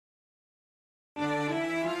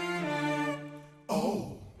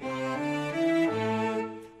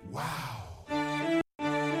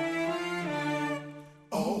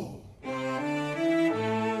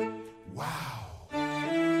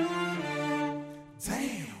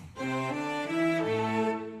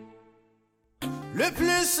Le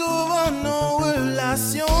plus souvent nos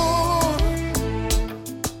relations,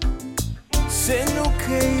 c'est nous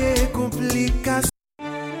créer complications.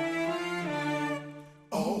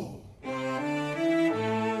 Oh,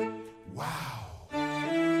 wow,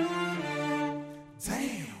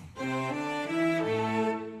 damn.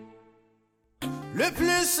 Le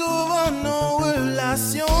plus souvent nos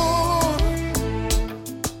relations,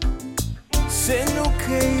 c'est nous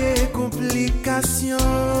créer complications.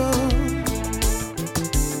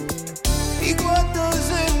 Et quand on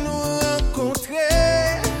nous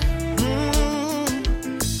rencontrer,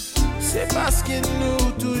 c'est parce que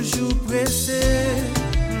nous toujours pressés.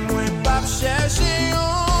 Moi pas chercher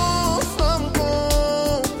une femme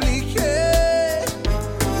compliquée.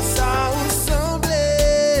 Ça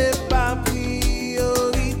ressemblait pas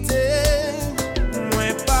priorité. Moi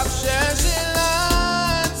pas chercher la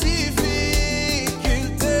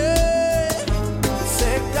difficulté.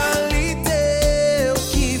 C'est qualité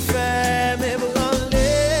qui fait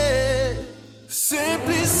m'ébranler.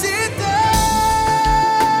 Simplicité.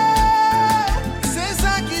 C'est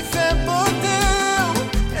ça qui fait bonheur.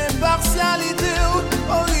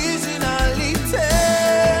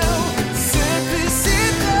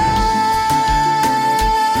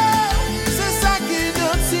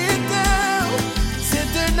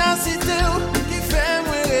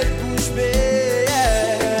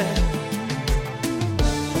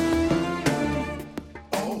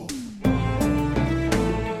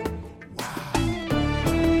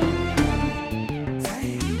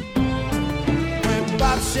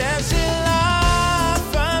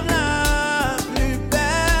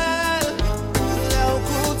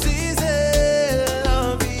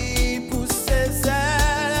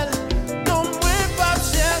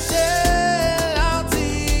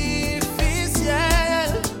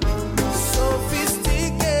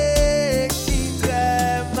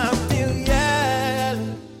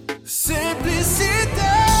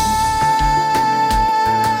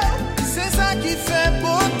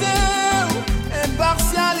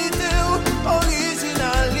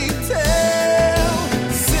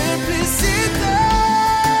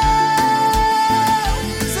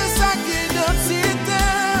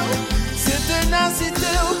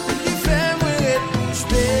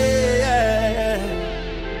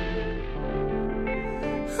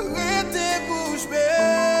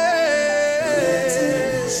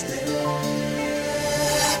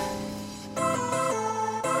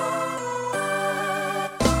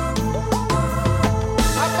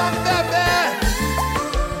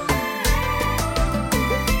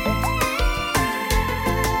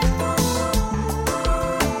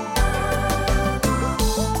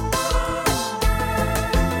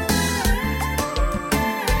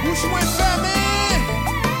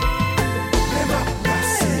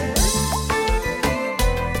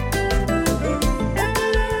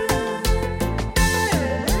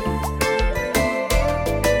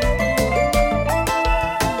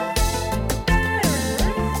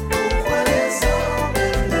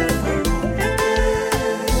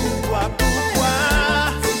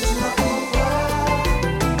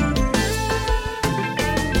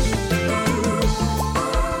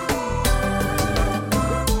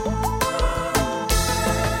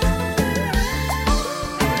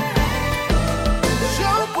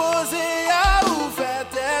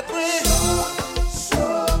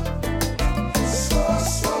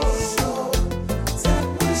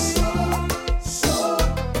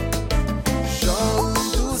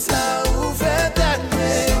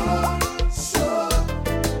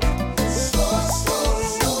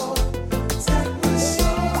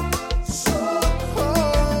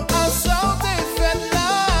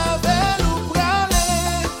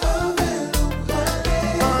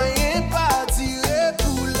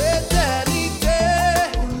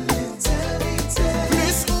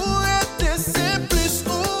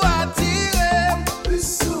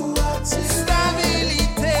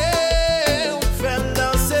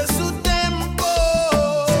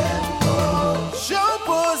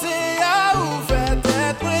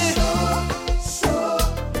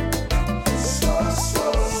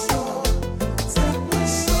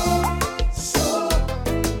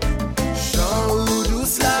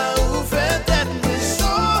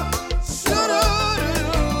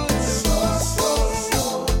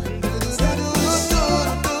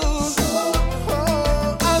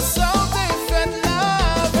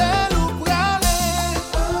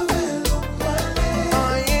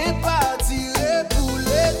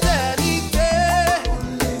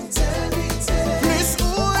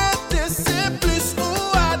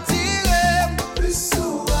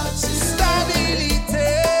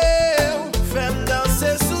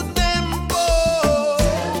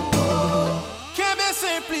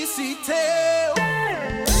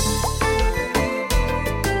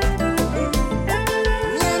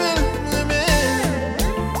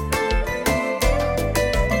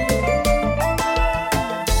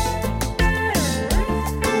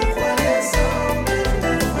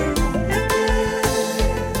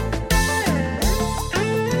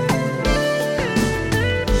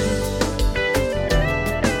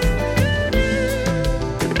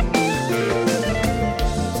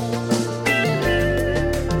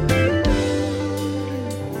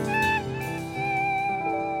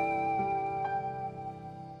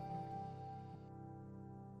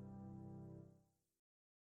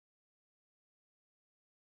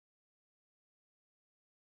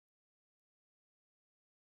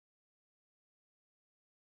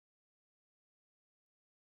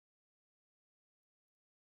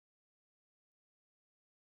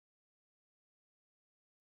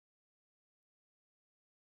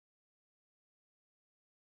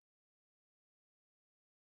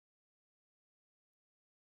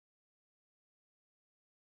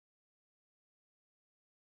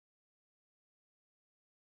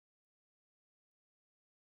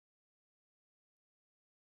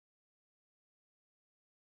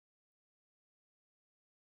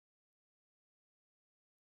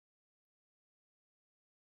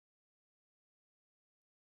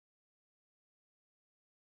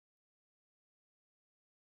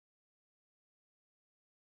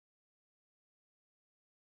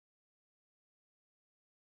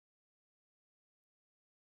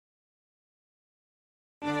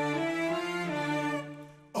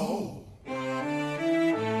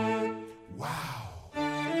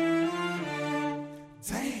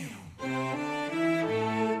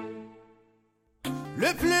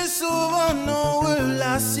 Le plus souvent nos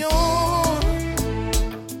relations,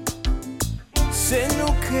 c'est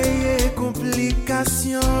nous créer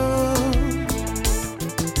complications.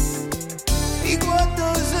 Et quand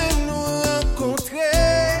on nous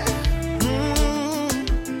rencontrer,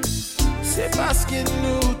 c'est parce que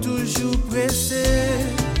nous toujours pressés.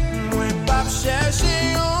 Moi pas chercher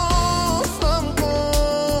une femme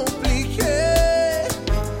compliquée.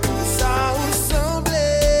 Ça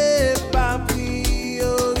ressemblait pas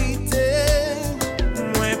priorité.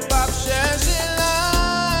 Moi pas chercher la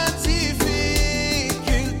difficulté.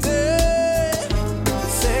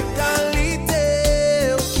 C'est qualité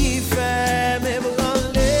qui fait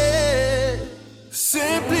m'ébranler.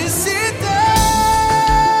 Simplicité,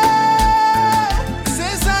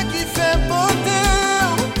 c'est ça qui fait porter.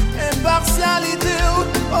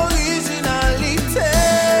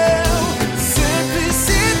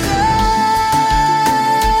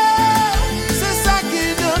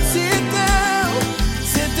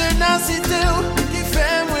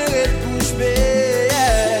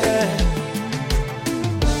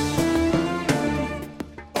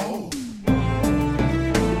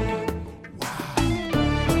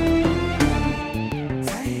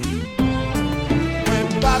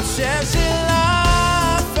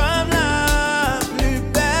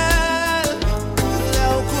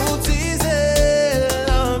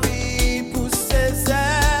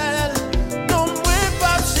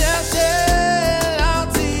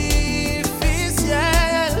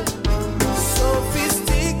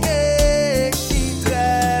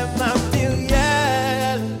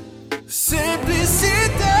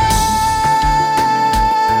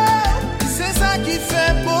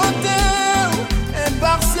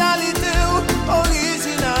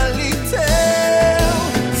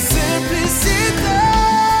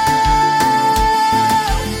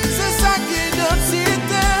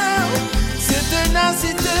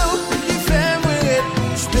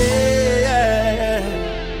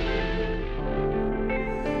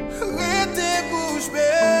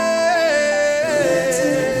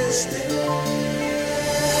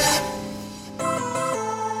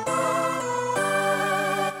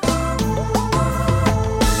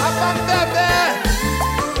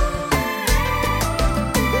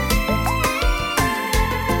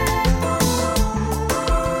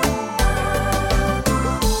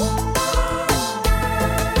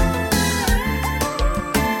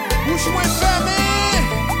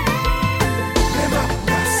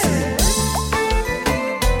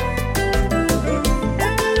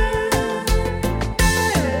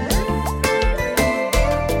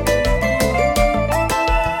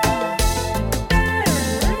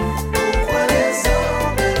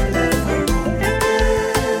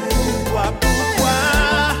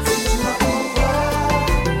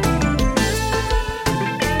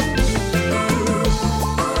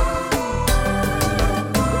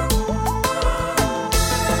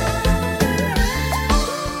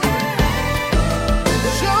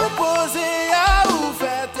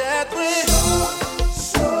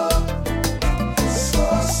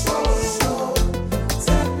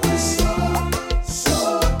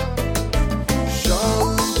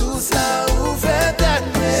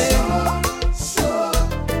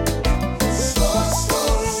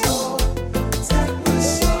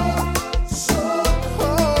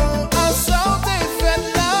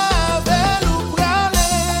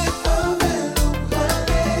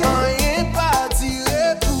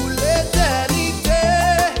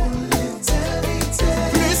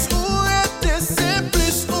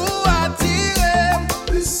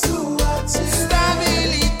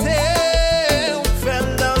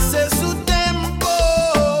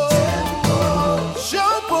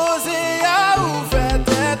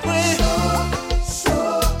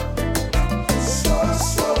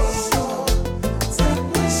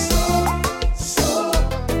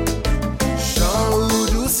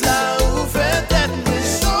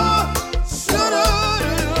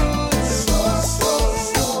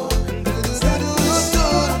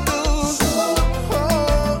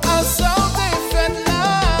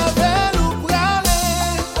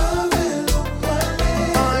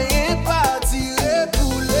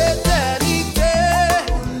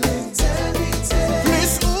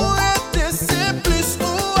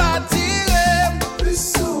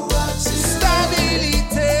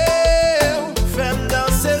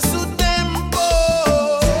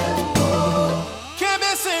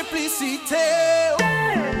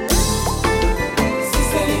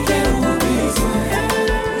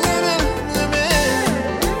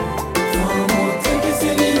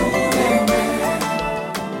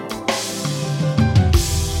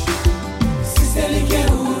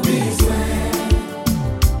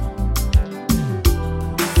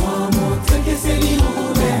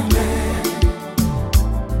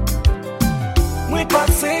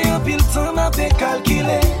 temps n'a pas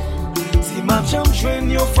calculé. Si ma jambe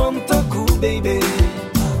joigne yo femme ta coup baby.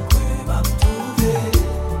 M'a trouvé.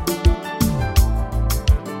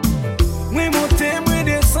 Moi monter, moi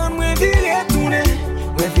descendre, moi virer tourner.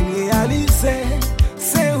 Moi vinn réaliser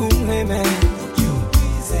c'est où m'aimer. You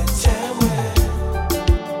brise chez moi.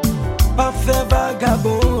 Pas faire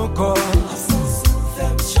vagabond encore. Sans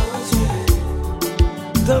faire me changer.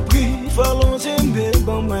 T'as pris, fallait j'aimer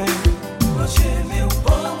bon moi. J'aime ou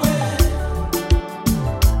pas moi.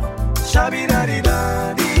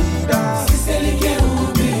 Chabida-di-da-di-da. Si c'est lui qui a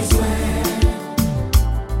besoin.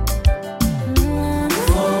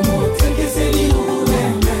 Faut montrer que c'est lui ou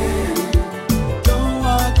aimer. Don't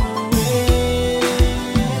walk away.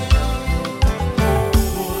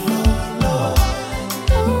 Oh Lord.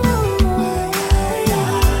 Aïe, aïe,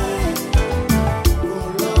 aïe.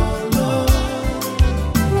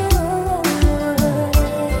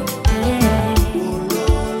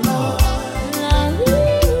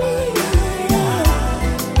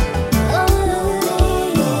 Oh Lord.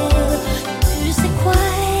 Tu sais quoi,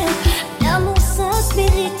 l'amour sans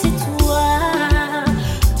spirit et toi,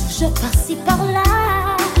 toujours par-ci par-là,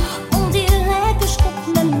 on dirait que je compte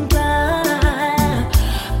même pas.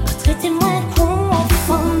 Traitez-moi comme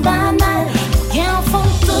enfant banal, qu'un enfant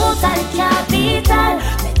total capital,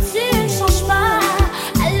 mais tu ne changes pas,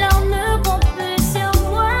 alors ne compte plus sur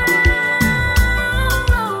moi.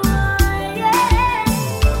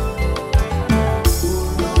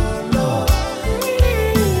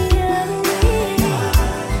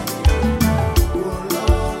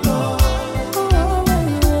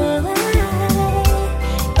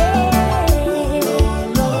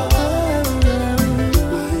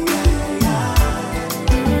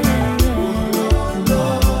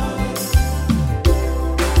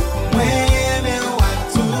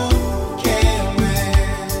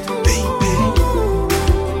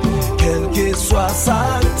 Quel que soit ça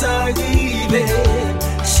t'arrive,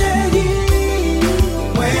 chérie.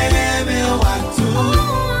 Moi, mais on va tout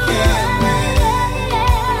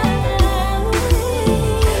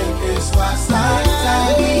quel que soit ça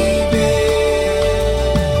t'arrive.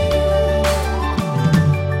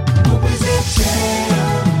 Pour briser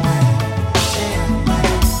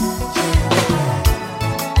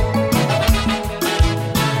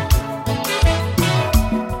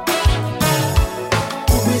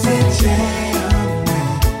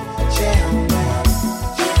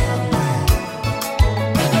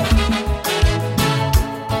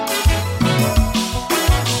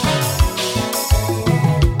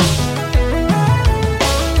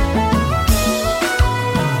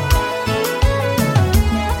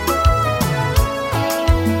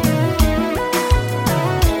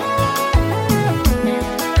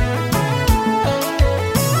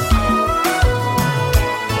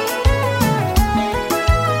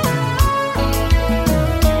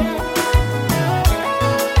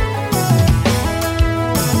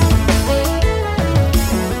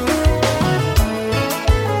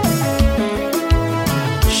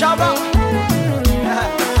Shabba,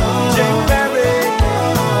 Jane Berry.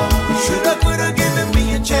 You should have could have given me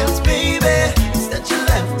a chance, baby. Instead you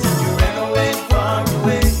left and you ran away, far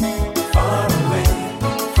away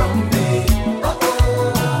from me.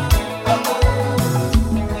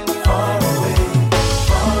 Far away.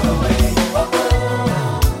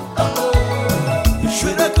 You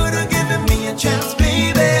should have could have given me a chance,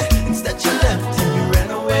 baby. Instead you left and you ran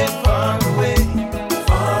away, far away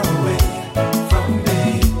from me.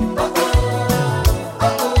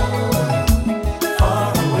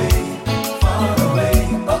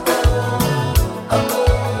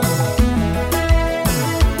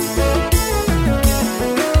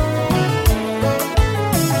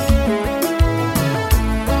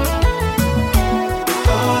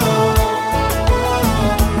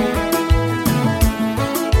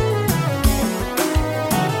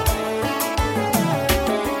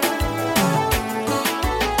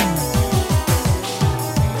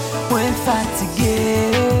 Moins fatigué,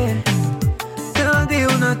 tendez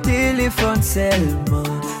on a téléphone seulement.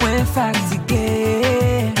 Moins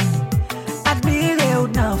fatigué, admirez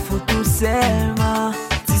on a photo seulement.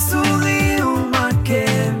 Ti sourire ou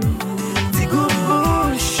manquem, ti goût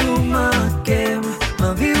bouche ou manquem.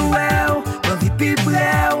 M'envie ouais, m'envie pi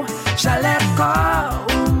près, chaleur corps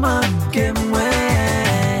ou manquem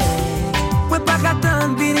ouais. Moi pas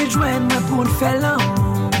qu'attendre venir joindre moi pour le faire l'amour.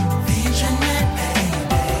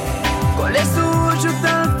 Les sous, je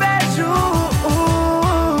t'en fais jour,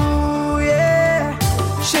 yeah.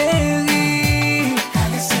 Chérie,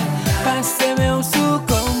 passez mes en sous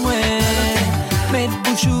comme moi. Mettre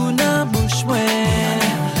bouche ou dans bouche moi.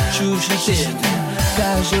 Chouchouter,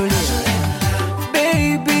 cajoler.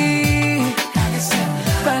 Baby,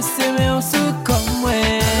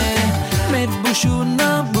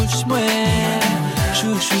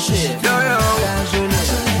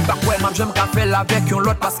 j'aime qu'à faire avec yon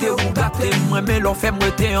l'autre parce que vous gâtez. Moi, mais l'on fait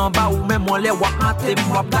m'rete en bas ou même on les wap maté,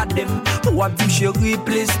 m'wap gade pour wap di chérie,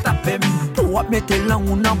 please taper pour wap mettre langue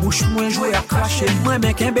ou nan bouche, moi jouer à cracher. Moi,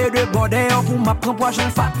 mais qu'un bé de bordel pour m'apprendre pour j'en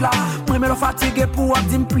fat là. Moi, mais l'on fatigué pour wap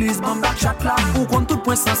di please, m'en back chat là. Ou compte tout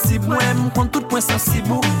point sensible, moi, compte tout point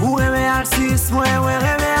sensible. Ou remè al 6, moi,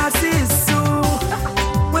 remè al 6.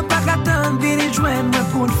 Moi, pas qu'attendre, vini joindre moi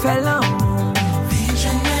pour nous faire l'amour. Vini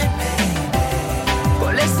joindre baby.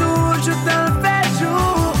 Pour les sous, je t'en fais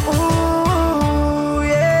jour,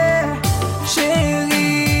 yeah.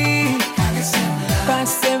 Chérie,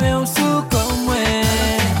 passez mes sous comme moi.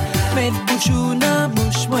 Mets bouche ou dans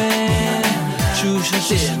bouche moi. Chouchou,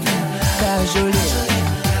 cajolé.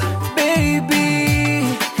 Baby,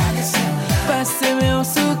 passez mes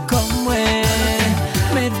sous comme moi.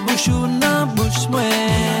 Mets bouche ou dans bouche moi.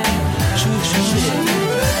 Chouchou,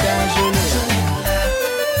 cajolé.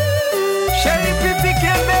 Chérie, pipi,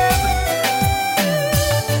 kébé.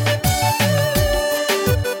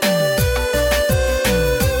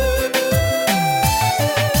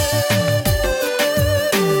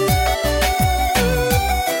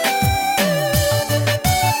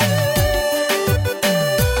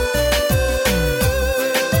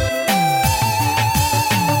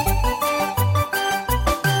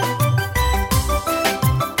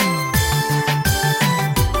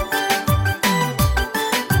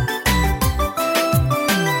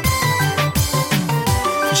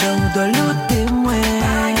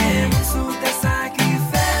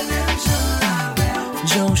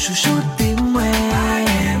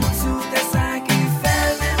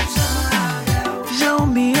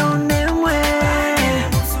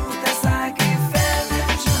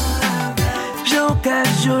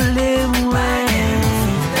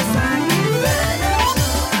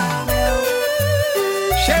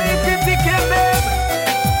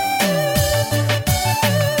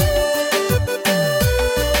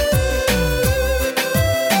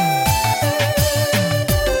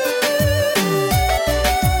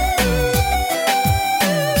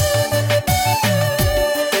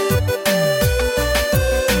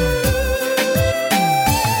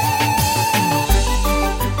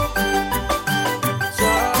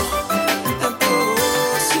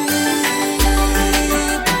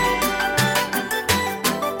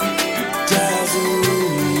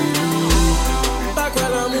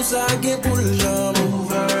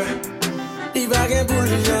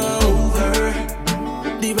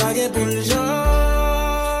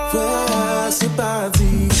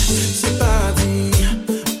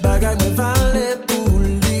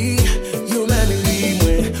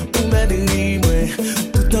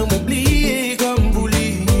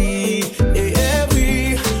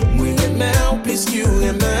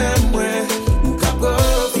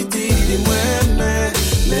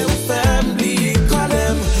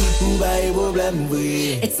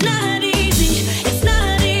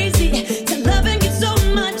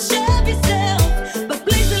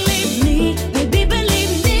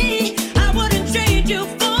 I wouldn't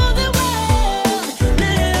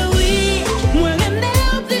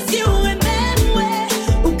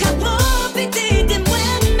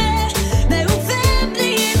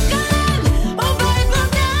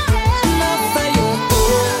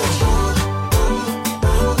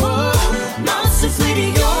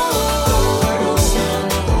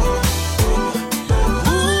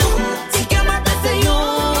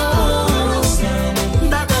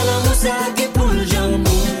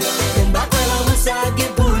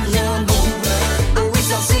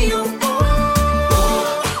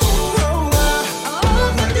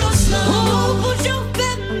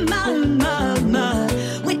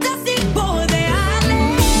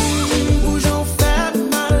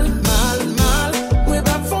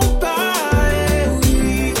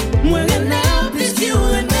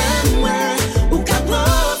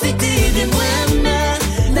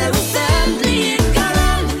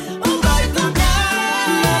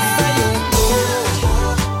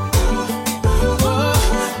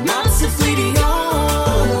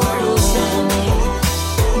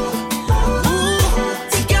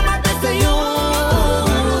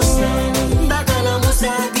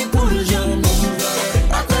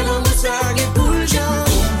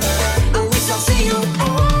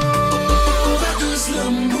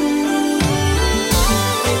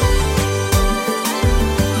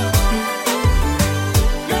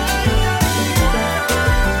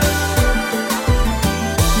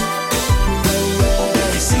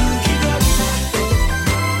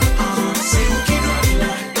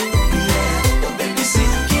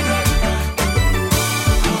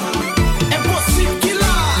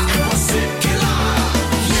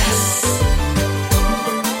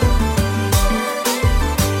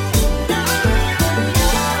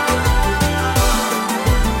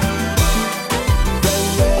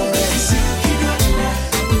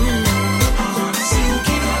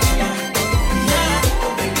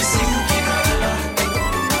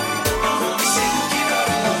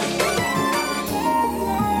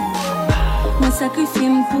sacrifié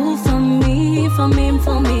pour famille,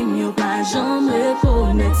 yo pas jamais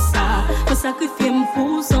reconnaître ça. Me sacrifié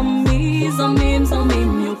pour famille,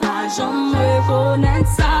 yo pas jamais reconnaître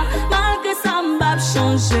ça. Malgré ça, m'bap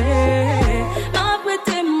changer, m'a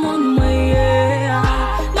prêté mon moyen.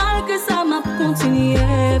 Malgré ça, m'a continué,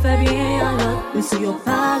 fait bien alors, monsieur yo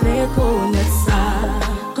pas reconnaître ça.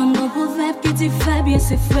 Comme un proverbe qui dit fait bien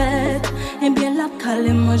c'est fait, et bien la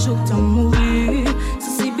calme moi jour t'en mourir.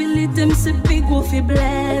 Sensibilité c'est plus gros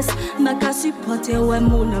faiblesse, m'a qu'à supporter ouais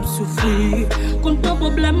mon âme souffrir. Quand pas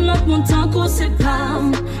problème là mon temps qu'on c'est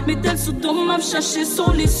calme, mais tel sous don m'a chercher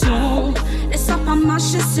solution. Et ça pas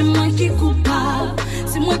marcher c'est moi qui coupable,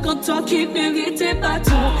 c'est moi quand toi qui mérite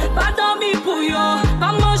bâton. Pas dormir pour yo,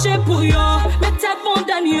 pas manger pour yo, mais tête mon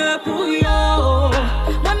dernier pour yo.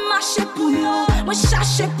 Moi marcher pour yo, moi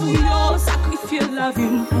chercher pour yo, sacrifier la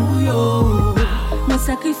vie pour yo. Moi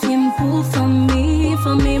sacrifier pour famille,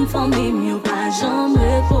 yo pas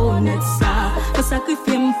jamais reconnaître ça. Moi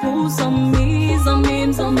sacrifier pour amis,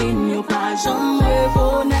 yo pas jamais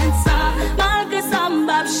reconnaître ça. Malgré ça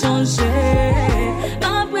m'bap changer,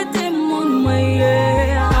 m'a prêté mon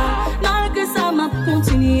moyen. Malgré ça m'a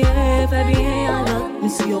continué, fait bien alors,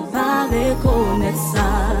 monsieur yo pas reconnaître ça.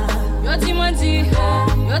 Yo dis-moi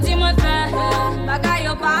fait, bagay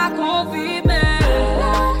yo pas confirmé.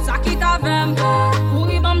 Ça qui t'avait, pour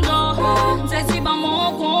y bamdo, c'est si ba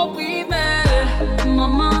mon comprimé.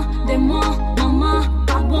 Maman, démon, maman,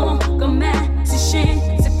 pas bon, comme si chien,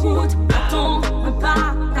 s'écoute, attends, moi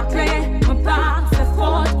pas t'appeler, moi pas faire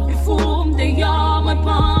faute, il faut me d'ailleurs, moi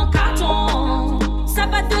pas carton. Ça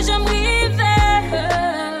va toujours m'river,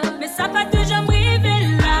 mais ça va toujours m'river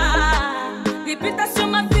là. Réputation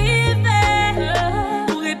m'a vivé,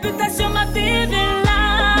 pour réputation m'a vivé là.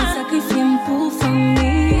 Me sacrifier pour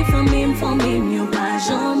famille, yo pas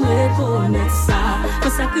jamais reconnaître ça. Me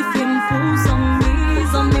sacrifier pour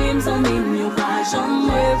amis, yo pas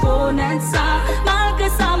jamais reconnaître ça. Malgré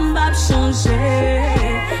ça m'bap changer,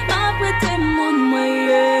 m'a prêté mon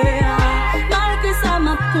moyen. Malgré ça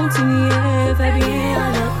m'a continué, fait bien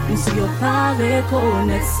alors, monsieur yo pas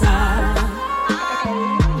reconnaître ça.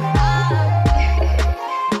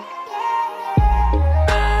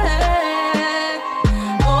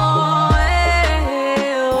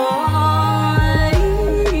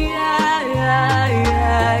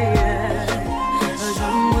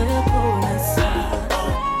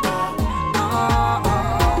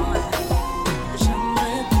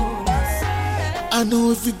 I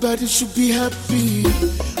know everybody should be happy.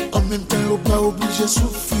 En même temps, on pas obligé de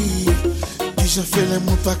souffrir. Déjà fait les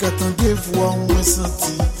mots pas qu'attendre voir on m'a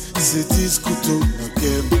senti. C'est discuter dans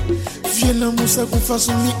quel. Viens l'amour ça qu'on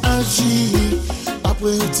façon ni agir.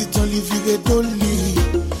 Après un petit temps les virer d'oli.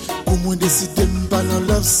 Pour moi décider de pas dans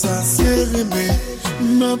love ça c'est aimé.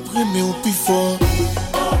 M'apprendre au plus fort.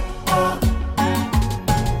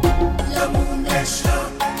 L'amour méchant.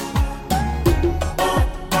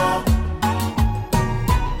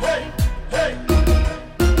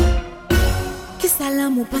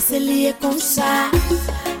 L'amour passe lié comme ça.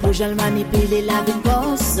 Pour je le manipuler la vie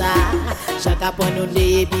comme ça. Chaque après nous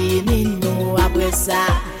les nous après ça.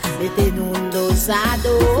 Mettez-nous dos à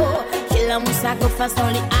dos. Que l'amour ça qu'on façon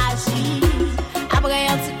les agir. Après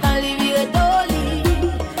un petit temps les virer d'oli.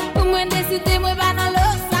 Pour moi décider moi pas dans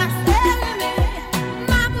l'eau ça c'est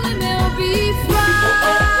ma première bifroid.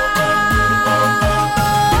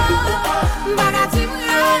 Bagati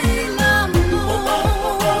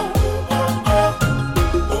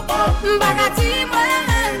Bagati moi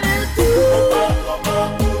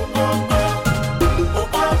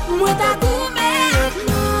tout moi ta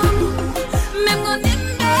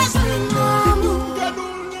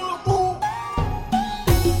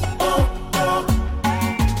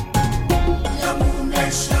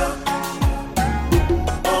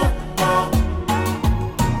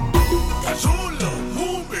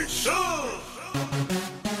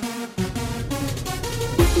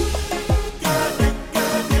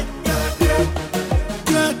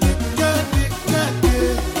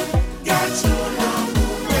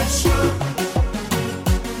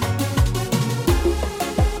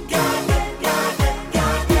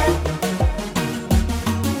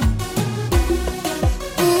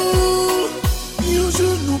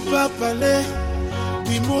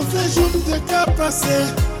même quand passé.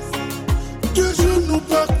 2 jours nous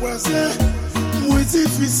pas croisés. Moins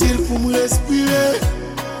difficile pour me respirer.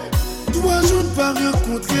 3 jours pas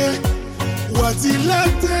rencontrés. Ou dit la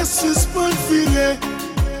tête suspend virée.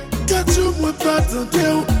 4 jours moi pas tenté.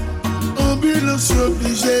 Ambulance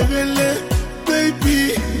obligé relais.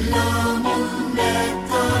 Baby, l'amour n'est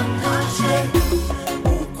en danger.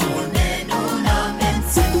 Ou connaît nous la même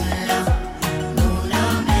team là.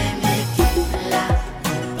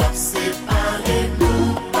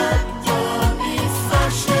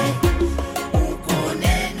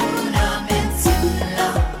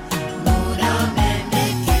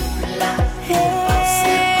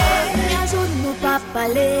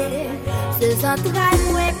 entrailles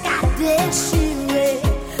moins qu'à déchirer.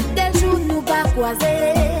 Des jours nous pas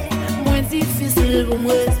croiser, moins difficile pour me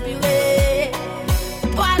respirer.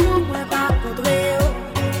 Toi nous moins pas contrer.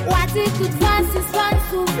 Ou a dit toute fois si soin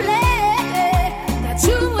souffler. T'as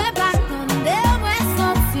toujours moins pas tendre, moins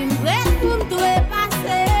senti prêt pour me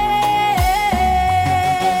dépasser.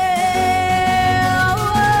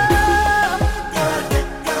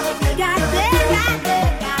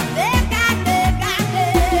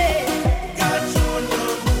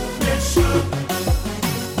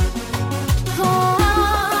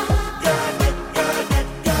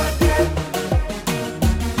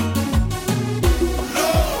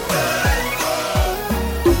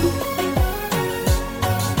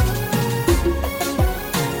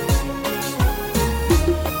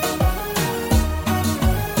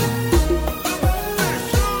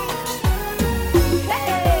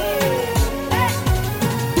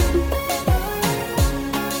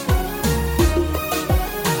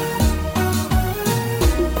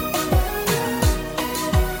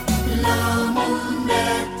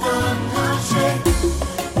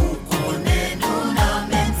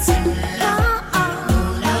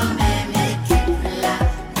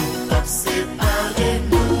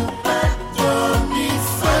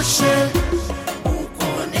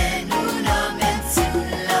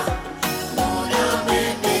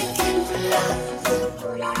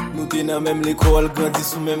 Même l'école, grandi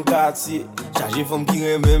sous même quartier. Chargé femme qui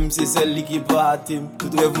même, c'est celle qui partit.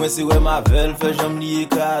 Tout rêve moi c'est ouais ma belle, fait j'aime li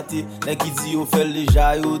écarté. L'un qui dit au fait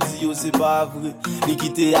déjà, yo dit yo c'est pas vrai. Li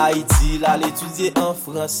quitté Haïti, là l'étudier en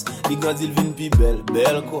France. Li grandi il vin pi belle,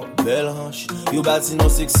 belle corps, belle hanche. Yo bâti non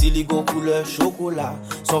sexy, li gon couleur chocolat.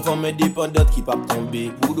 Son femme indépendante qui pas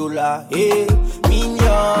tomber pour dollar. Eh,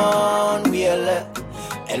 mignonne, oui elle est.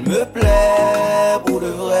 Elle me plaît pour de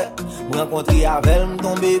vrai. Me rencontrer avec elle, me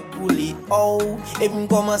tomber pour lui. Oh, et puis me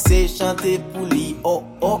commencer à chanter pour lui. Oh,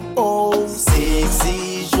 oh, oh.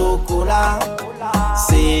 Sexy chocolat.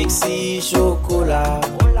 Sexy chocolat.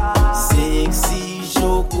 Sexy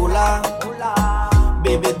chocolat.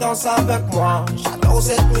 Bébé danse avec moi. J'adore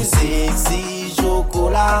cette musique. Sexy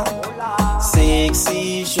chocolat.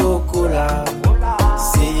 Sexy chocolat.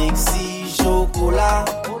 Sexy chocolat.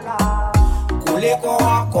 Les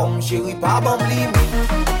corps comme chérie, pas bon limite.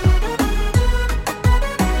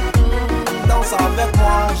 Danse avec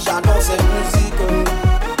moi, j'adore cette musique.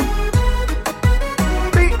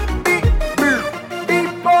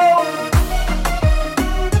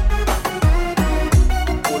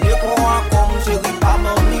 Les corps comme chérie, pas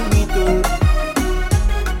bon limite.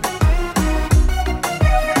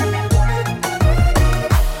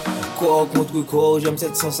 Corps contre corps, j'aime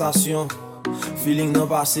cette sensation. Feeling non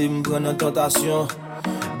passé, m'prend en tentation.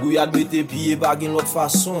 Bouillade mette pieds, pas d'une autre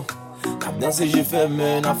façon. Cap danser, j'ai fait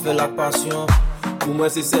mais n'a fait la passion. Pour moi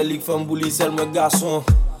c'est celle qui femme bouli, celle moi garçon.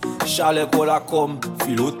 Chalet qu'on la comme,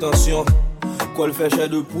 filo tension. Qu'on fait chair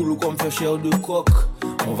de poule ou qu'on fait chair de coq.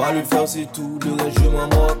 On va lui faire c'est tout, de reste je m'en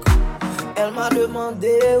moque. Elle m'a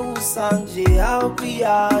demandé où ça que j'ai appris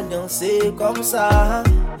à danser comme ça.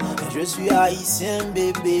 Je suis haïtien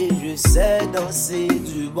bébé, je sais danser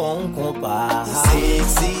du bon compas.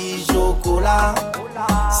 Sexy chocolat,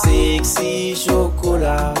 sexy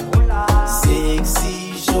chocolat,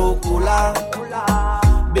 sexy chocolat.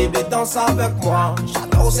 Bébé danse avec moi,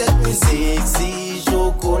 j'adore cette musique. Sexy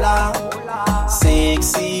chocolat,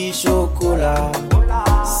 sexy chocolat,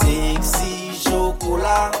 sexy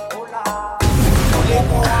chocolat. C'est la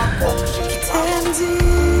première fois que je me sens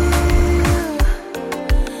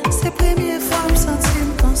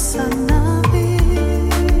comme ça dans la vie.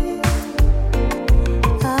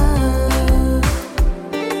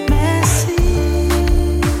 Merci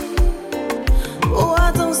pour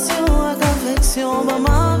attention et affection dans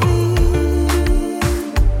ma vie.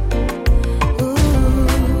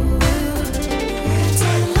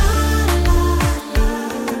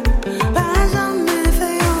 Pas jamais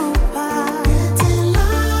fait un pas.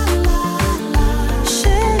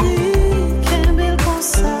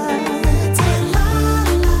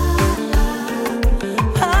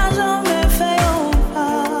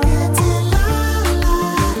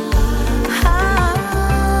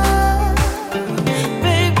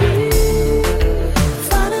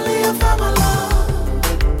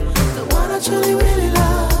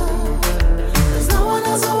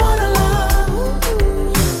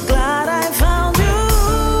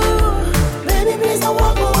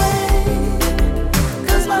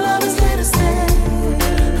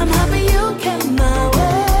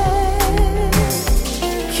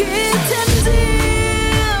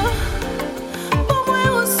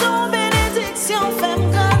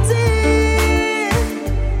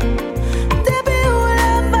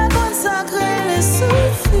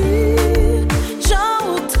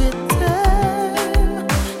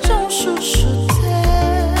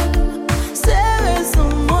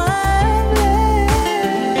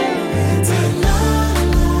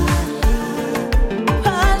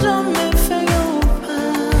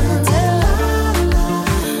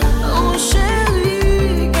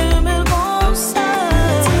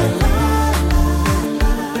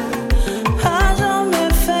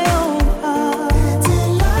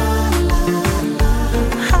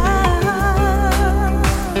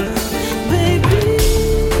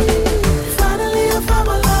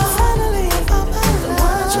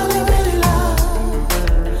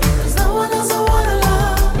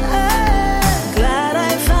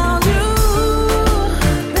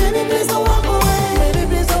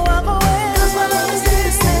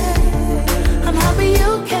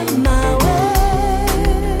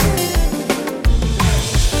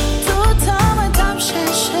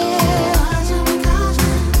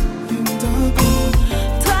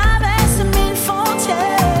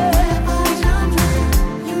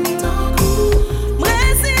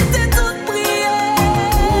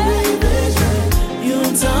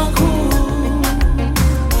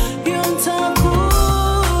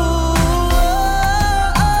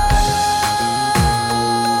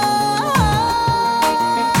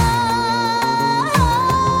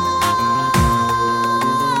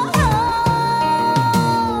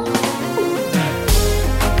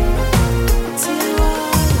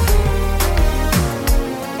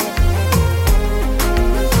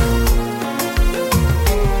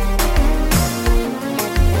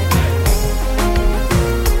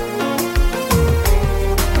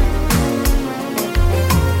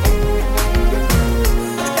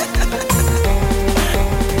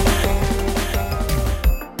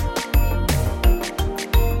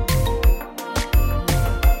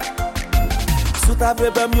 ta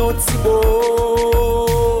fait pas mieux petit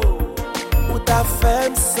beau. Ou ta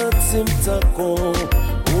fait me sentir tant qu'on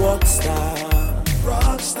rockstar.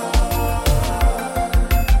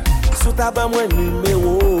 Sous ta pas moins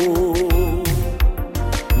numéro.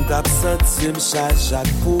 M'tap senti m'charge à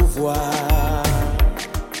pouvoir.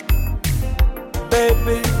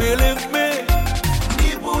 Baby, believe me. Ni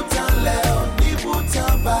bout en l'air, ni bout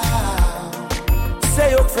en bas.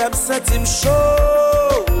 C'est yo qui fait m'sentir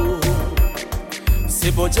m'chaud.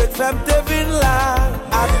 C'est bon Dieu qui fait m'devine là.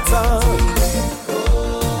 Attends.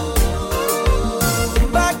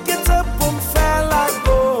 Back it up pour m'faire la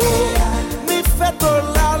go. Mi fait tout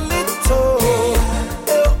la lito.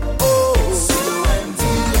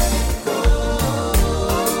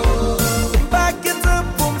 Back it up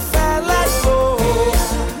pour m'faire la go.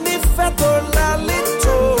 Mi fait tout la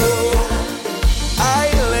lito.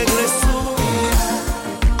 Aïe les sous.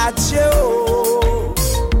 Adieu.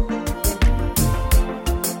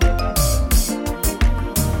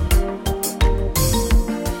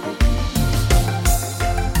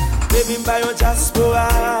 Baby mba yon diaspora.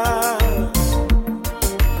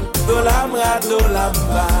 Dolamra,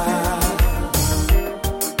 dolamba.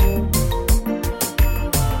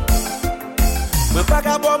 Mwen pa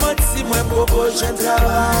ka bo menti, mwen propose un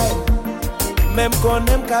travail. Même qu'on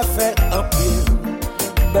aime qu'à faire un pile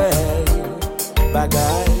belle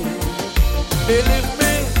bagaille. Believe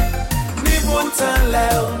me, ni bout en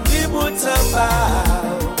l'air, ni bout en bas.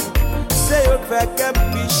 C'est yo fait qu'un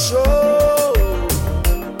pichot.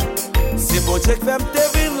 C'est bon Dieu qui fait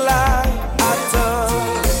m'devine là. Attends.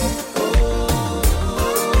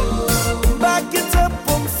 Back it up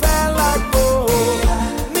pour m'faire la go.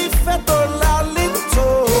 Ni fait tout la lito.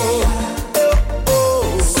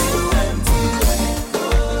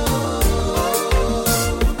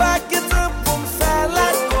 Back it up pour m'faire la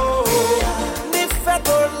go. Ni fait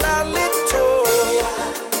tout la lito.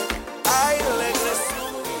 Aïe les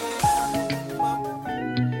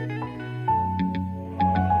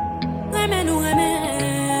Remets nous remets.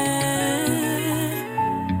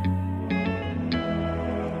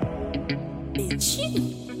 Bitchy.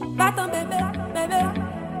 Battons bébé, bébé.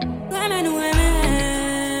 Remets nous remets.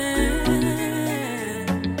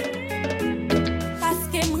 Parce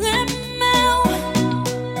que m'remets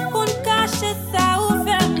pour nous cacher ça ou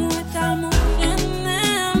faire nous tellement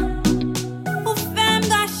j'aime. Ou faire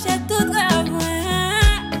m'gâcher tout rêve.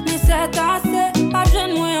 Mais c'est assez, pas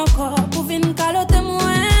jeune moi encore pour venir caloter moi.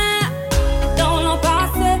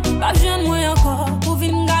 Pas jeune moi encore pour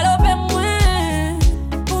venir galoper moi.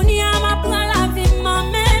 On y a m'apprend la vie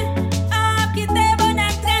maman. Ah quitter bonne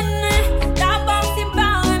traîne. D'abord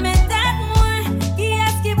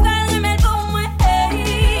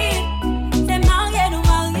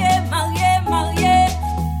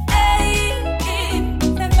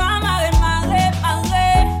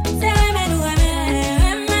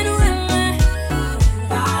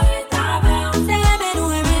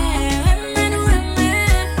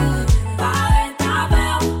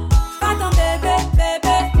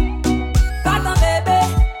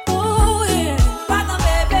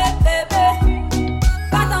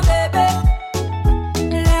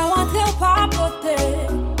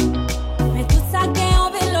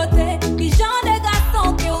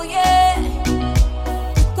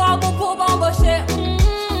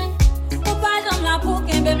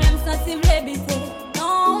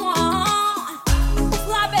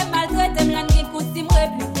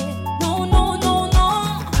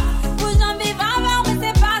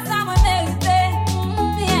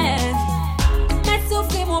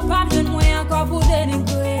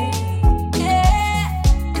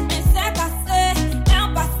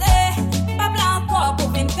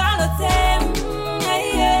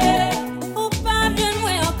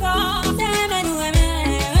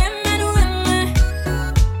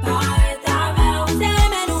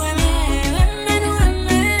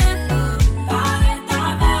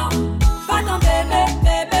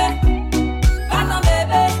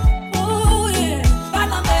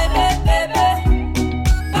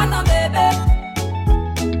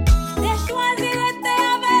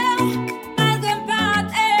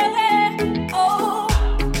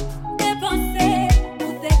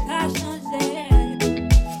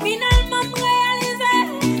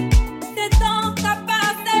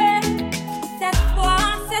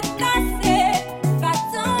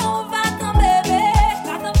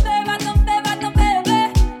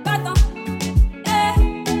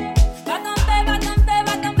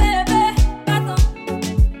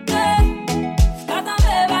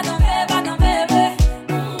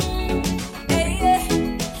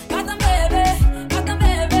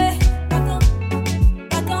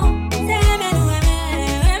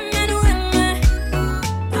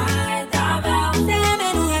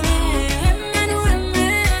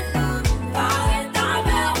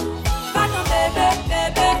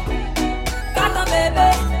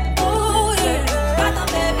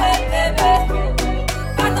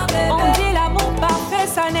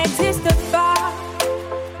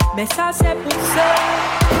Mais ça c'est pour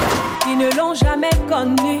ceux qui ne l'ont jamais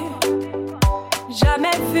connu,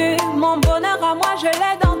 jamais vu. Mon bonheur à moi, je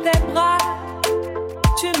l'ai dans tes bras.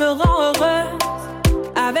 Tu me rends heureuse,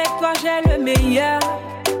 avec toi j'ai le meilleur.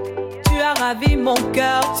 Tu as ravi mon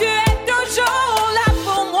cœur, tu es toujours là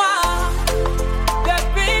pour moi.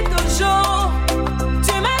 Depuis toujours,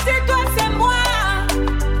 tu m'as dit toi c'est moi.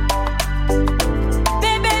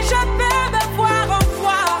 Bébé, je peux me voir en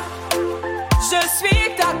toi. Je suis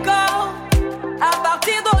d'accord. À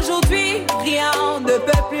partir d'aujourd'hui, rien ne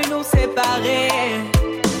peut plus nous séparer.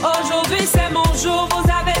 Aujourd'hui c'est mon jour, vous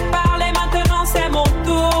avez parlé, maintenant c'est mon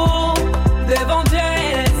tour. Devant Dieu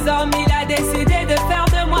et les hommes, il a décidé de faire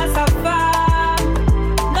de moi sa femme.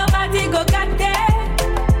 Nobody go get it.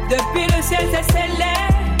 Depuis le ciel c'est scellé.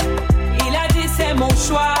 Il a dit c'est mon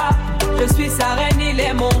choix. Je suis sa reine, il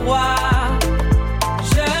est mon roi.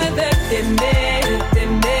 Je veux t'aimer,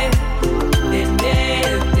 t'aimer, t'aimer,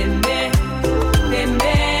 t'aimer,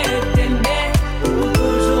 t'aimer, t'aimer. Pour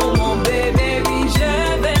toujours mon bébé, oui je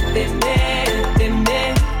veux t'aimer, t'aimer,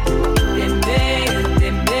 t'aimer,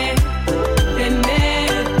 t'aimer, t'aimer,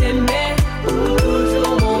 t'aimer. Pour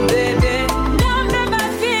toujours mon bébé. L'homme de ma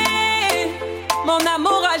vie, mon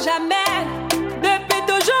amour à jamais. Depuis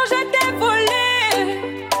toujours je t'ai voulu.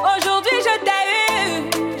 Aujourd'hui je t'ai eu.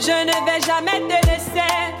 Je ne vais jamais te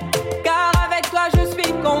laisser, car avec toi je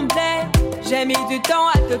suis complet. J'ai mis du temps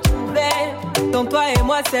à te trouver. Dans toi et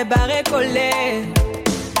moi c'est barré collé.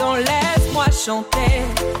 Donc laisse-moi chanter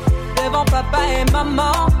devant papa et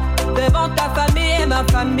maman, devant ta famille et ma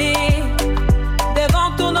famille,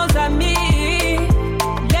 devant tous nos amis.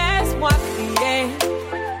 Laisse-moi crier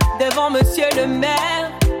devant monsieur le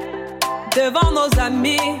maire, devant nos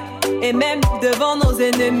amis et même devant nos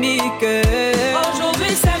ennemis que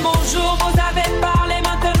aujourd'hui c'est mon jour, vous avez parlé,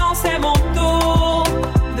 maintenant c'est mon tour.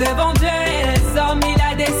 Devant Dieu et les hommes, il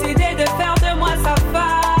a décidé de faire de moi sa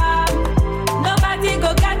femme. Nobody go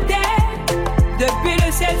get it. Depuis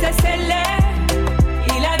le ciel c'est scellé.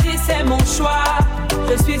 Il a dit c'est mon choix.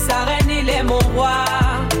 Je suis sa reine, il est mon roi.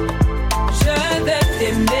 Je veux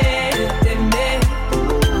t'aimer, t'aimer,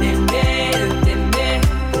 t'aimer, t'aimer,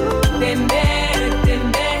 t'aimer,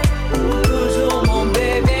 t'aimer. Toujours mon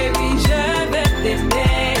bébé, oui je veux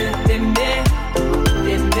t'aimer, t'aimer,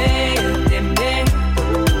 t'aimer, t'aimer,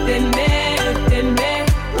 t'aimer, t'aimer.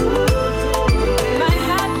 My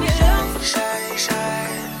heart belongs. Shy,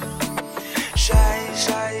 shy,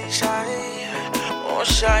 shy, shy. On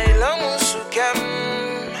shy la musukem,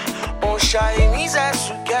 on shy misa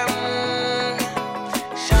sukem.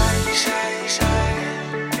 Shy, shy, shy,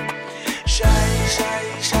 shy, shy,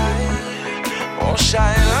 shy. On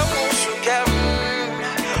shy la musukem,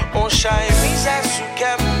 on shy misa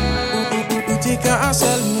sukem. Ou ka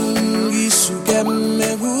asal mungi sukem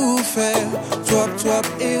me goufe, twap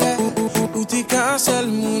ere. Ou ka asal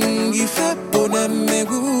mungi fe bonem me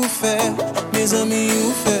goufe, mes amis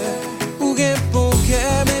ou fe. Ou gen bon kè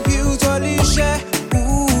me pi ou to liche,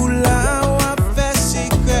 ou la ou a fe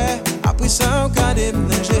sikre. Apre sa ou ka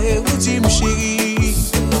demneje ou ti m chéri.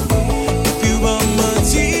 Pi ou ban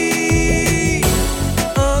manti,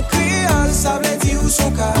 an kriol sa vle di ou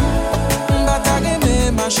son ka. Batage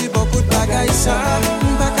me mache beaucoup de bagay sa.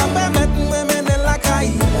 Baka permet mwen menen la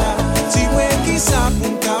kaila. Ti mwen ki sa pou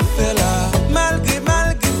m'ka fe la. Malgré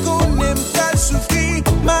konem kal soufri,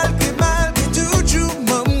 malgré toujou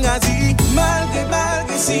m'm nga di.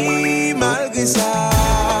 Malgré si, malgré sa.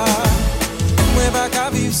 Mwen baka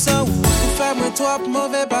viv san ou fè mwen trop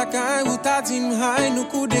mauvais bakay. Ou ta di m'hay nou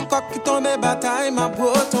kou de kok ki tombe batay. Ma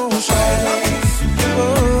poton chay,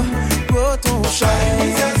 oh, poton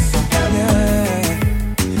chay.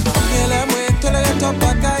 Gen lè mwen tolere top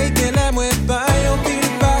bakay, gen lè mwen bayon pil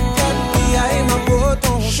bakay. Pi ay ma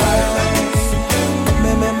poton chay,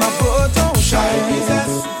 men ma poton chay.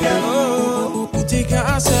 Ou te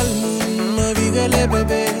ka sel moun mwen vire le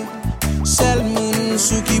bébé. Sel moun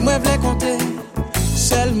sou ki mwen vle konte.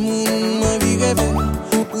 Sel moun mwen vire ve.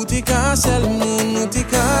 Ou te ka sel moun, ou te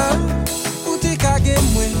ka gen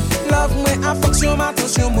mwen. Love mwen, affection,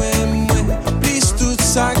 attention mwen. Please tout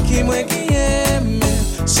sa ki mwen ki yeme.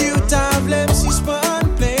 Si ou ta vle m'sispon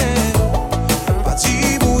plen,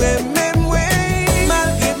 pati mou eme mwen.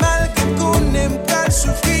 Malgré konem kal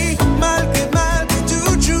soufri, malgré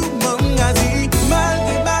toujou m'm nga di.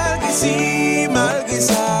 Malgré si, malgré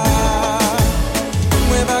sa.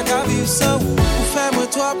 Mwen baka viv san ou fè mwen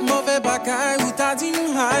trop mauvais bakay. Ou ta di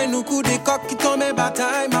m'hay nou kou de kok ki tombe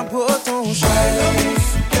batay. Ma poton chay,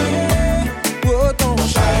 poton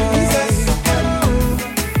chay.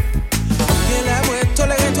 Gen lè mwen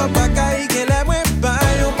tolere trop bakay, gen lè mwen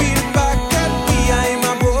bayon pil bakay. Pi ay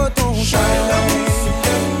ma poton chay,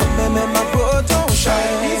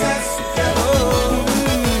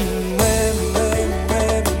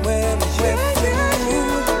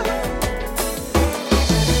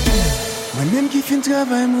 Moi-même qui fin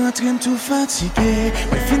travail, moi traîne tout fatigué.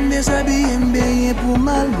 Moi fin déshabillé, m'baigner pour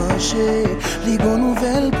mal manger. Les bonnes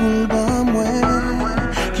nouvelles pour le bas, moi.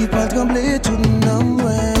 Qui pas trembler tout dans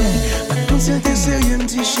moi. Quand c'était sérieux,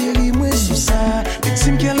 m'dit chérie, moi sous ça.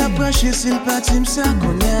 Victime qu'elle a branché, c'est le patim ça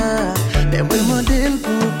qu'on a. Mais moi modèle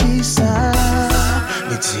pour qui ça?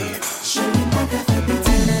 Me dit, chérie, pas qu'à faire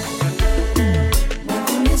petit. Moi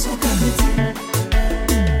connais son cas petit.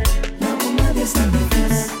 Là pour moi des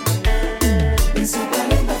sacrifices. Mais son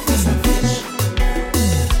palais pas fait sa fiche.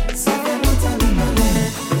 Ça fait longtemps qu'il m'a l'air.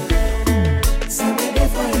 Ça fait des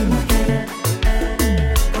fois il m'a l'air.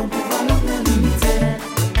 Comme pouvoir l'homme dans l'unité.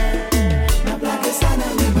 M'a plaqué ça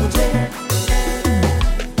dans le budget.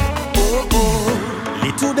 oh oh,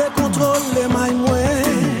 les tout des contrôles, les mailles moins.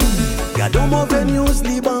 Gardons mauvais news,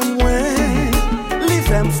 les ban moins. Les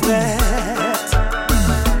femmes frettes,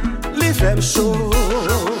 les femmes chaudes.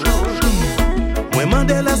 Moi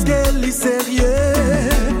mandel à ce qu'elle est sérieux.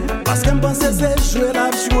 Parce qu'elle pense c'est jouer la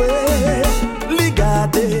jouer. Les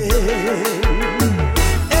garder.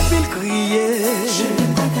 Et puis le crier. Chérie,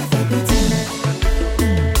 pas qu'à faire petit.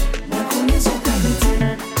 Moi connais son cas petit.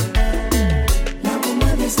 Là pour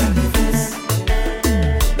moi des sacrifices.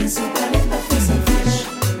 Mais son palais pas fait sa fiche.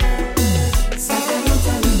 Ça fait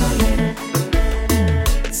longtemps qu'il m'a l'air.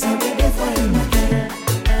 Ça fait des fois il m'a l'air.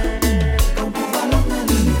 Comme pouvoir l'homme dans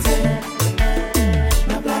l'unité.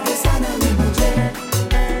 M'a plaqué ça dans le budget.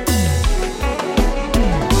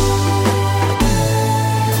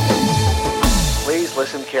 Please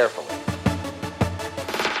listen carefully.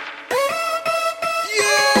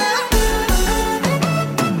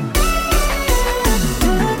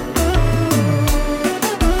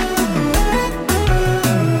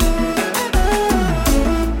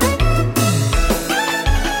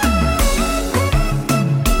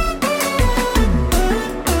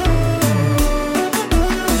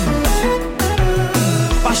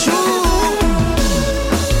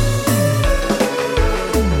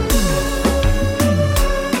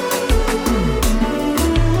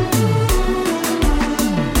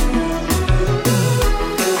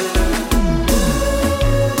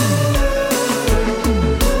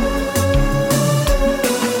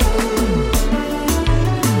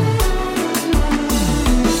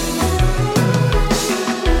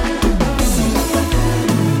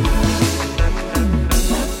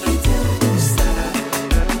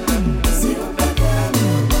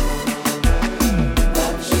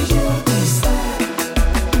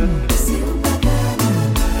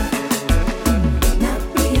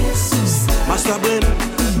 Master Brain,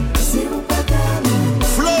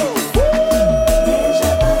 Flow.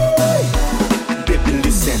 Baby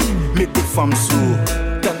listen, mettez femme sous.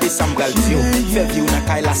 Tendez ça m'gal dire. Faire vivre dans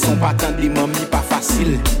caille la son pas tendre mamie pas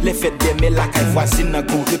facile. Les fêtes d'aimer la caille voisine dans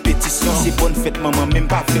gon répétition. C'est bonne fête maman même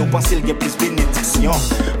pas fait ou penser le gain plus bénédiction.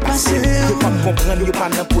 Parce que yo pas comprendre yo pas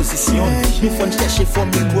dans position. Il faut chercher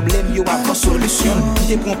formule problème yo pas solution.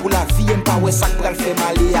 T'es prend pour la vie même pas ouais ça pral faire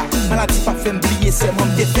maléa. Maladie pas fait m'oublier c'est mon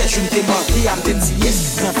t'es fait je m'te marqué à m'te dit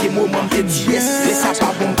yes. Dans vieux moment m'te dit yes. Les ça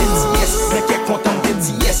pas bon m'te dit yes. Mais qu'est content m'te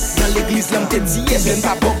dit yes. Dans l'église là m'te dit yes. Même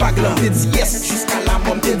pas bon pas glam m'te dit yes. Jusqu'à la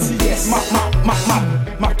mort m'te dit yes.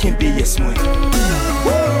 Ma can't be yes moi.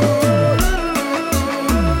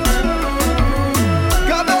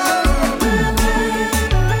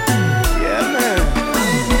 Yeah, man.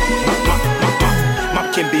 Ma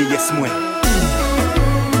can't be yes moi.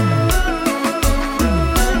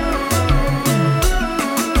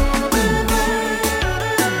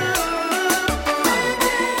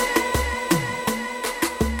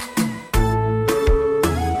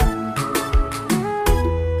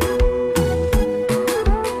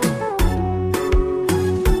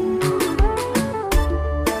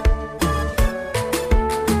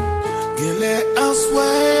 Gele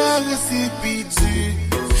answaya resipidu,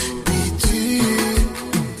 pidu.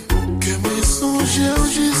 Que me songe ou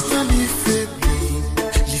juste li faibli.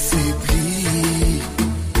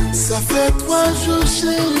 Ça fait 3 jours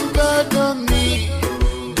j'ai pas dormi.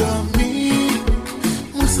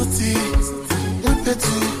 Mon senti, mon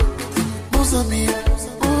perdu, mon ami.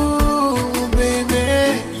 Oh bébé,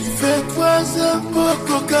 il fait 3 heures pour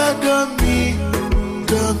qu'on dormi.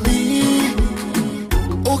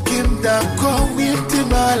 Ok, d'accord, oui, t'es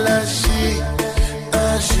mal agi.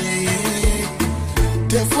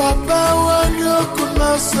 Des fois, pas ou qu'on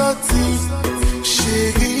m'a sorti.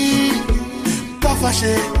 Chérie, pas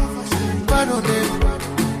fâché, pas donné,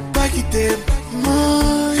 pas quitté.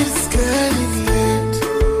 Moi, it's getting late.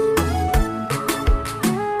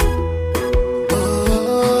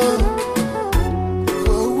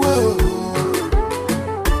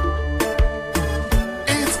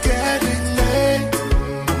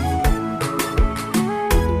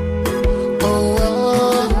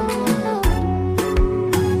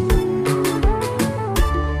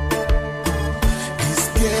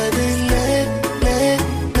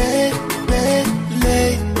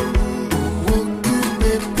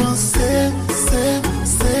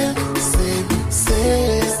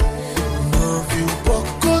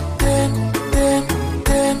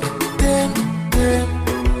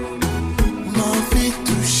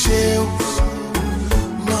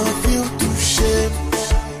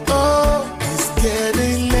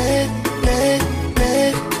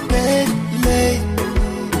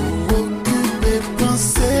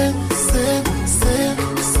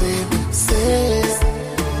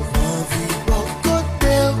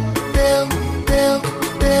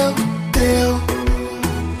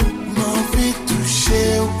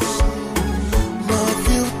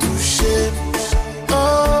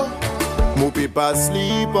 pas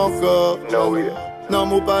sleep encore. Non,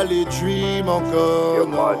 mon pas les dream encore.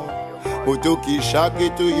 Non. Moto qui chaque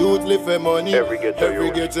ghetto youth live for money. Every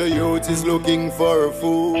ghetto youth is looking for a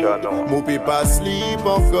fool. Mon peut pas sleep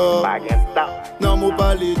encore. Non, mon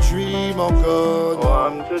pas les dream encore.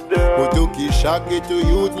 Moto qui chaque ghetto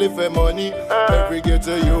youth live for money. Every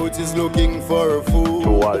ghetto youth is looking for a fool.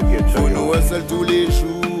 Faut nous hustle tous les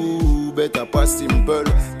jours. Bête à pas simple.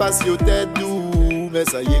 Passe yo tête doux. Mais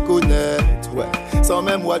ça y est connaître, ouais. Sans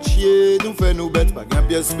même watcher, nous fait nous bêtes. Pas qu'un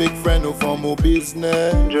pièce fake friend, nous font mon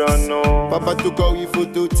business. Papa tout corps, il faut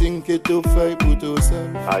tout think et tout fait pour tout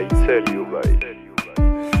seul. I tell you, guys.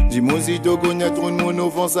 Dis-moi si tu connais trop de monde, nous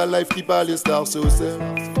font sa life qui parle les stars sur scène.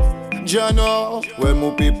 Jano, ouais,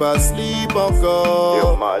 mon peut pas sleep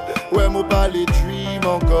encore. Ouais, mon pas les dream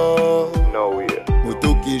encore. No way.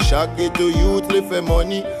 Moto qui chaque ghetto youth les fait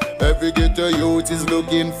money. Every ghetto youth is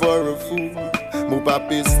looking for a fool. Mon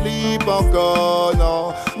papi sleep encore,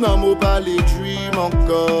 non. Non, mon pas les dream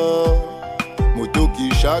encore. Moto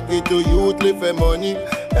qui chaque ghetto youth les fait money.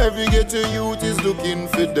 Every ghetto youth is looking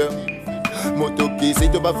for them. Moto qui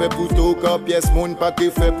c'est pas fait pour toi, car pièce monde pas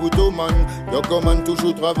qui fait pour toi, man. Yo commande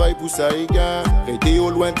toujours travail pour ça et gain. Rete au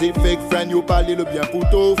loin tes fake friends, yo parler le bien pour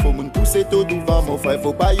toi. Faut moun pousser tout devant mon frère,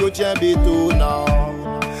 faut pas yo tiens béton, non.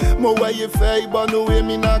 Mo way you fake, but no way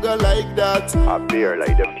me not go like that. I bear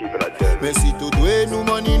like them people I tell. Mais si tout way no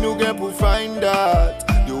money no gain pour find that.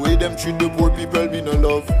 The way them treat the poor people, me no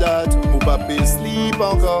love that. Mo papi sleep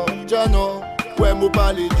encore, Jano. Ouais, mo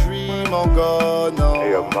pas les dream encore, non.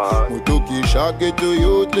 Moto qui chaque ghetto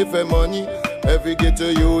youth les fait money. Every ghetto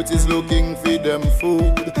youth is looking for them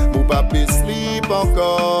food. Mo papi sleep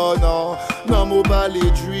encore, non. Non, mo pas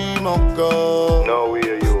les dream encore. No way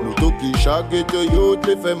you. Moto qui chaque ghetto youth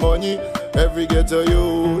les fait money. Every ghetto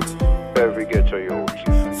youth. Every ghetto youth.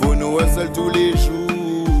 Faut nous hustle tous les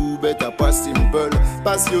jours. Bête à pas simple.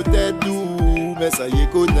 Passe yo tête doux. Mais ça y est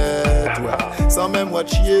connaître, ouais. Sans même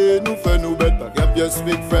watcher, nous fait nous bêtes. Pas qu'un pièce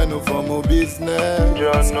fake friend, nous font mon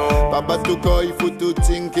business. Papa tout corps, il faut tout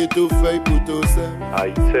think et tout fait pour tout ça.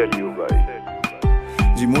 I tell you, guys.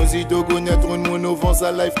 Dis-moi si tu connais trop de monde, nous font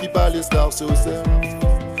sa life qui parle les stars sur scène.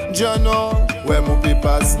 Jano, ouais, mon peut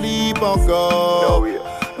pas sleep encore.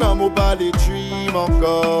 Non, mon pas les dream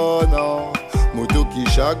encore, non. Moto qui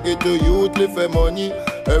chaque ghetto youth les fait money.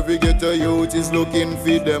 Every ghetto youth is looking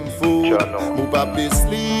for them food. Mon papi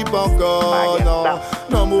sleep encore, non.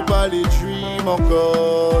 Non, mon pas les dream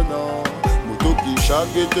encore, non. Moto qui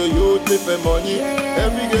chaque ghetto youth les fait money.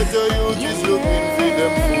 Every ghetto youth is looking for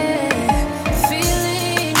them food.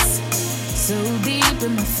 Feelings, so deep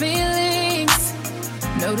in my feelings.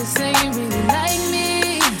 Notice they really like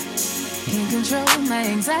me. Can't control my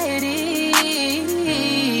anxiety.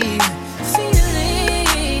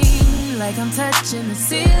 Like I'm touching the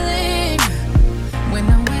ceiling. When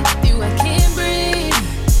I'm with you, I can't breathe.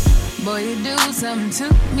 Boy, you do something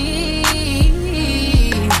to me.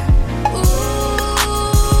 Ooh,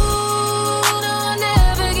 no, I'll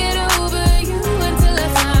never get over you until I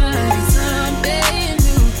find something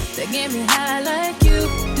new that get me high like you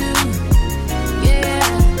do. Yeah.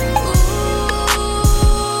 Ooh,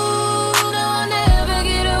 no, I'll never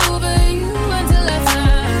get over you until I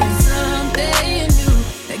find something new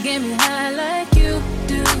that get me high.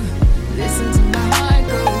 Listen to my heart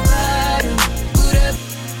go bottom, boot up,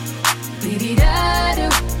 beady-da-do,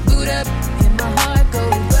 boot up, and my heart go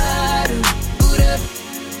bottom, boot up,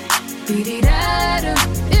 beady-da-do.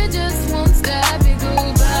 It just won't stop, it go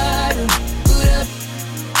bottom, boot up,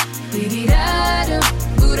 beady-da-do,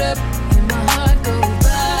 boot up, and my heart go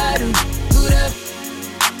bottom, boot up,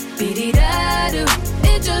 beady-da-do.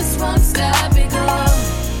 It just won't stop, it go.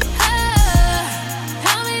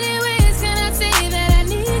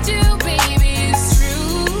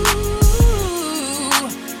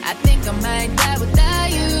 I might die.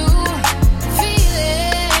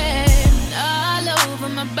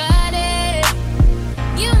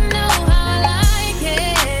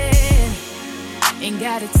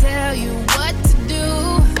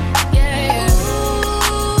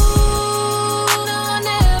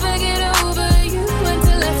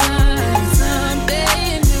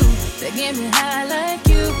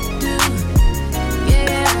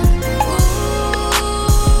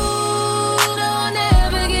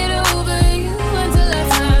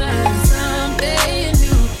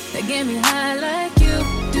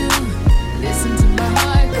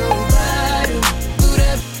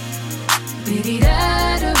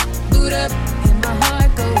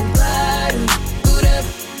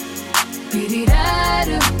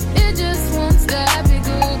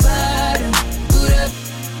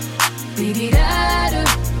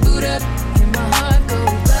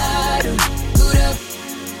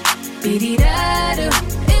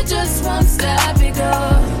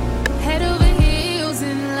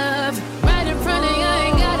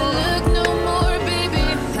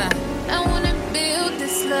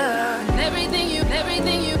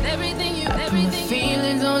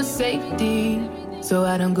 me, so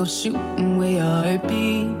I don't go shooting where your heart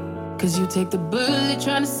be. Cause you take the bullet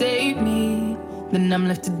trying to save me, then I'm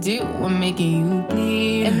left to deal with making you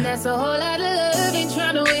bleed. And that's a whole lot of love, ain't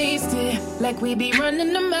trying to waste it. Like we be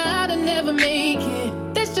running them out and never make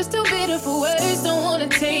it. That's just too bitter for words, don't wanna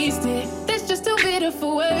taste it. That's just too bitter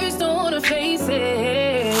for words, don't wanna face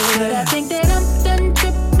it. But I think that I'm done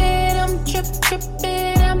tripping, I'm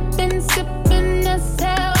tripping. I've been sipping, that's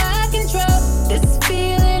how I control this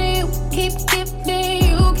feeling you keep giving.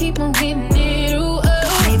 You keep on hitting it, ooh,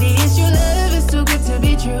 oh. Maybe it's your love, it's too good to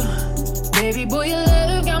be true. Baby boy, your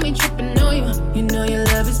love got me tripping on you. You know your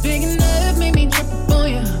love is big enough, made me trip on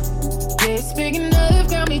you. Yeah, it's big enough,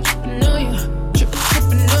 got me tripping on you.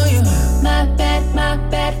 Tripping on you. My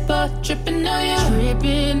bad for tripping on you.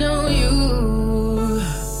 Tripping on you.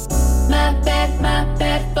 My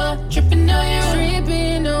bad for tripping on you.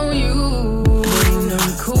 Tripping on you. Boy, you know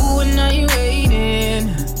you cool when now you waiting,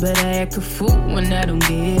 but I act a fool when I don't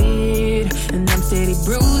get it. And I'm steady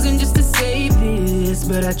bruising just to save this,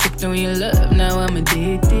 but I tripped on your love, now I'm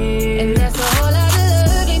addicted. And that's a whole lot of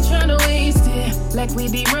love, ain't tryna waste it. Like we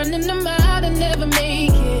be running them out and never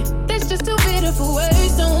make it. That's just too bitter for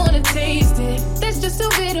words, don't wanna taste it. That's just too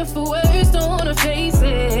bitter for words, don't wanna face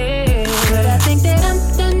it. But I think that I'm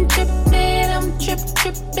done tripping, I'm tripping.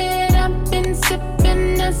 I've been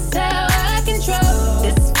sipping, that's how I control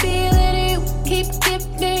this feeling you keep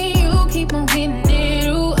giving. You keep on hitting it,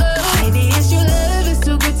 ooh, oh. Maybe it's your love, it's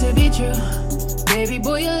too good to be true. Baby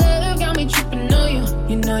boy, your love got me tripping on you.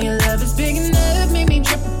 You know your love is big enough, made me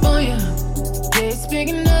trip on you. Yeah, it's big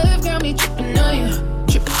enough, got me tripping on you.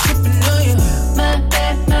 Tripping on you. My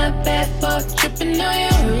bad for tripping on you.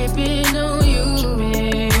 Tripping on you.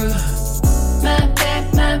 My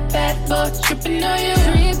bad for tripping on you.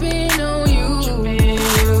 Tripping on you.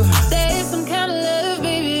 That is some kind of love,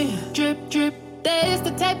 baby. Drip. That is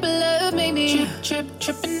the type of love, baby.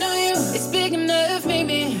 Tripping